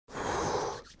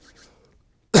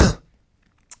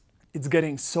It's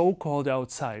getting so cold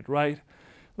outside, right?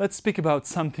 Let's speak about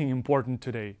something important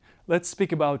today. Let's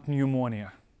speak about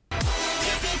pneumonia.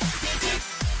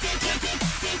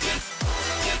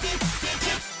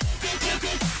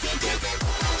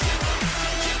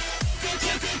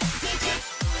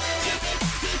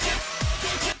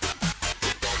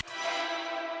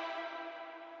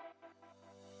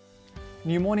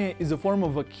 Pneumonia is a form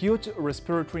of acute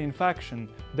respiratory infection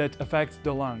that affects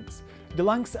the lungs. The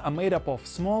lungs are made up of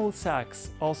small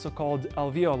sacs, also called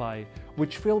alveoli,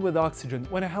 which fill with oxygen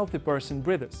when a healthy person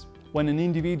breathes. When an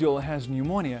individual has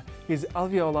pneumonia, his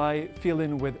alveoli fill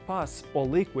in with pus or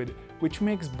liquid, which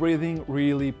makes breathing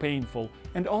really painful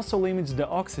and also limits the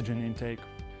oxygen intake.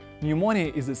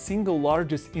 Pneumonia is the single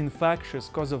largest infectious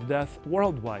cause of death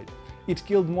worldwide. It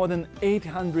killed more than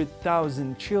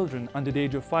 800,000 children under the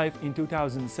age of 5 in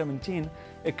 2017,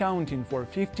 accounting for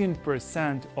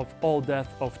 15% of all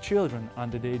deaths of children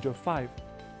under the age of 5.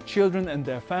 Children and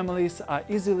their families are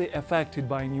easily affected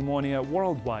by pneumonia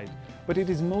worldwide, but it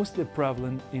is mostly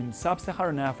prevalent in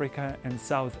sub-Saharan Africa and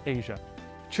South Asia.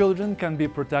 Children can be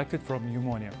protected from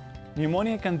pneumonia.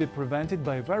 Pneumonia can be prevented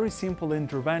by very simple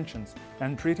interventions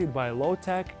and treated by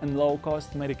low-tech and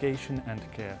low-cost medication and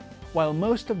care. While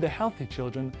most of the healthy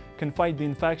children can fight the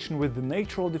infection with the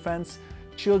natural defense,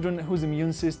 children whose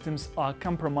immune systems are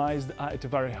compromised are at a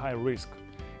very high risk.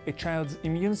 A child's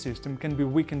immune system can be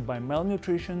weakened by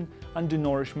malnutrition,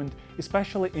 undernourishment,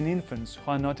 especially in infants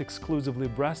who are not exclusively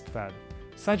breastfed.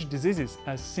 Such diseases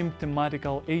as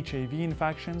symptomatical HIV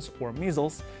infections or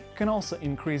measles can also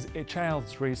increase a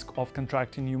child's risk of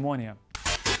contracting pneumonia.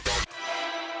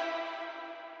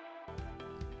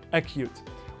 Acute.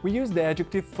 We use the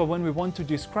adjective for when we want to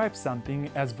describe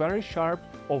something as very sharp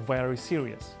or very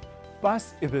serious.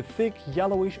 Pus is a thick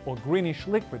yellowish or greenish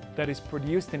liquid that is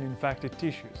produced in infected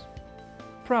tissues.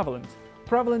 Prevalent.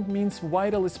 Prevalent means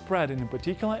widely spread in a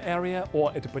particular area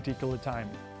or at a particular time.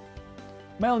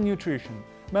 Malnutrition.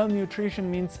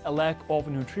 Malnutrition means a lack of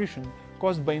nutrition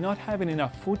caused by not having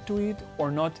enough food to eat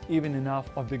or not even enough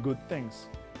of the good things.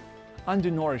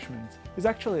 Undernourishment is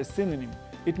actually a synonym.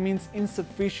 It means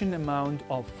insufficient amount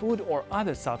of food or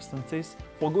other substances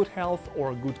for good health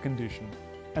or good condition.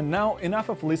 And now, enough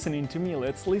of listening to me,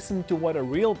 let's listen to what a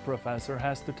real professor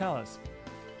has to tell us.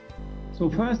 So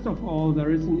first of all, there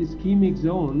is an ischemic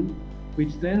zone,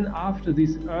 which then after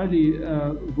this early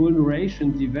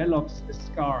vulneration develops a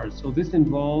scar. So this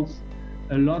involves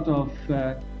a lot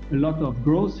of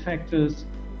growth factors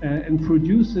and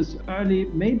produces early,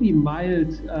 maybe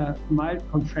mild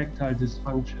contractile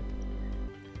dysfunction.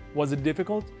 Was it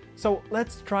difficult? So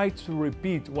let's try to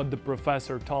repeat what the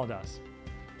professor told us.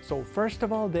 So first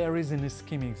of all, there is an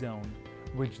ischemic zone,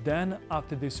 which then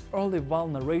after this early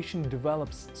vulneration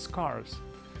develops scars.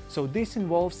 So this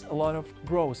involves a lot of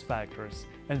growth factors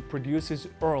and produces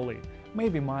early,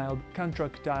 maybe mild,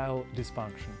 contractile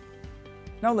dysfunction.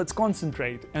 Now let's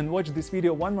concentrate and watch this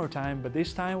video one more time, but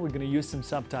this time we're going to use some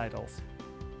subtitles.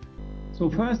 So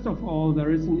first of all,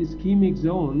 there is an ischemic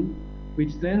zone,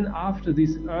 which then after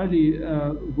this early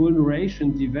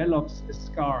vulneration develops a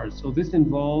scar. So this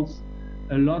involves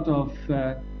a lot of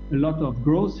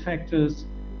growth factors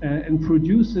and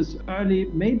produces early,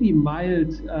 maybe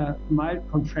mild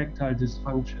contractile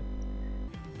dysfunction.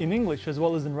 In English as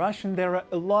well as in Russian, there are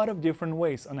a lot of different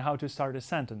ways on how to start a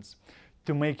sentence.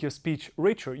 To make your speech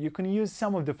richer, you can use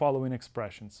some of the following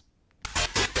expressions.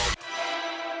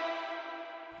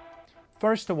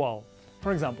 First of all,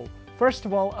 for example, first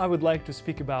of all, I would like to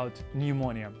speak about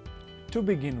pneumonia. To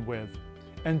begin with.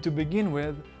 And to begin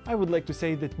with, I would like to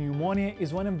say that pneumonia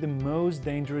is one of the most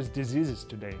dangerous diseases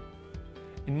today.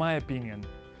 In my opinion,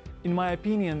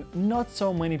 not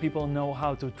so many people know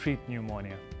how to treat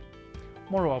pneumonia.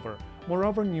 Moreover,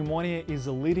 pneumonia is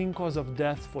a leading cause of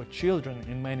death for children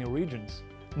in many regions.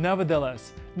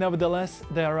 Nevertheless,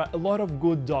 there are a lot of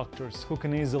good doctors who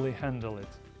can easily handle it.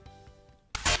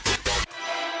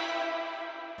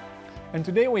 And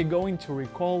today we're going to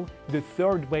recall the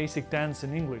third basic tense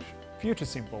in English, future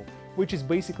simple, which is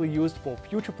basically used for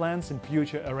future plans and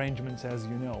future arrangements, as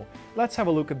you know. Let's have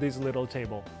a look at this little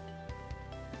table.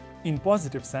 In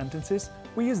positive sentences,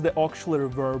 we use the auxiliary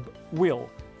verb will.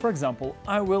 For example,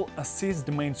 I will assist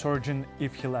the main surgeon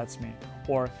if he lets me,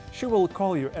 or she will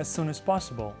call you as soon as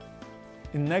possible.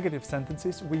 In negative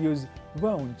sentences, we use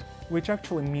won't, which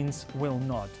actually means will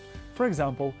not. For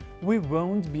example, we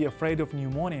won't be afraid of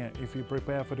pneumonia if we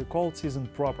prepare for the cold season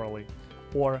properly,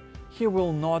 or he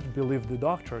will not believe the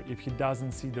doctor if he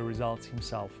doesn't see the results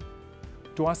himself.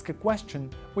 To ask a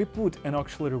question, we put an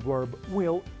auxiliary verb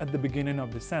will at the beginning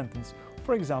of the sentence.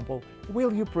 For example,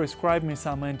 will you prescribe me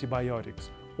some antibiotics?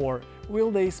 Or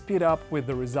will they speed up with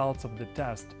the results of the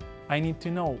test? I need to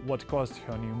know what caused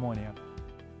her pneumonia.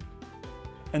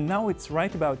 And now it's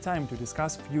right about time to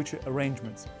discuss future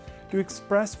arrangements. To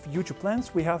express future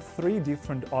plans, we have three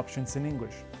different options in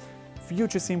English.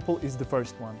 Future simple is the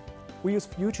first one. We use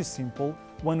future simple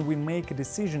when we make a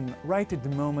decision right at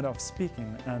the moment of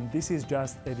speaking, and this is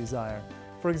just a desire.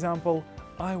 For example,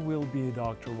 I will be a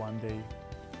doctor one day.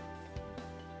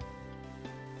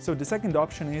 So the second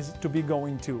option is to be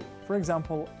going to. For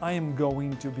example, I am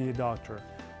going to be a doctor.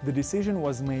 The decision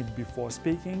was made before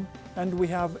speaking, and we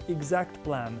have exact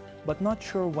plan, but not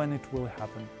sure when it will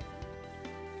happen.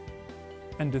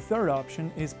 And the third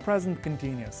option is present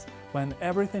continuous, when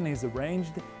everything is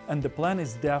arranged and the plan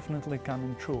is definitely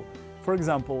coming true. For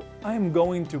example, I am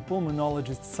going to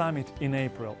Pulmonologist Summit in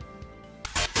April.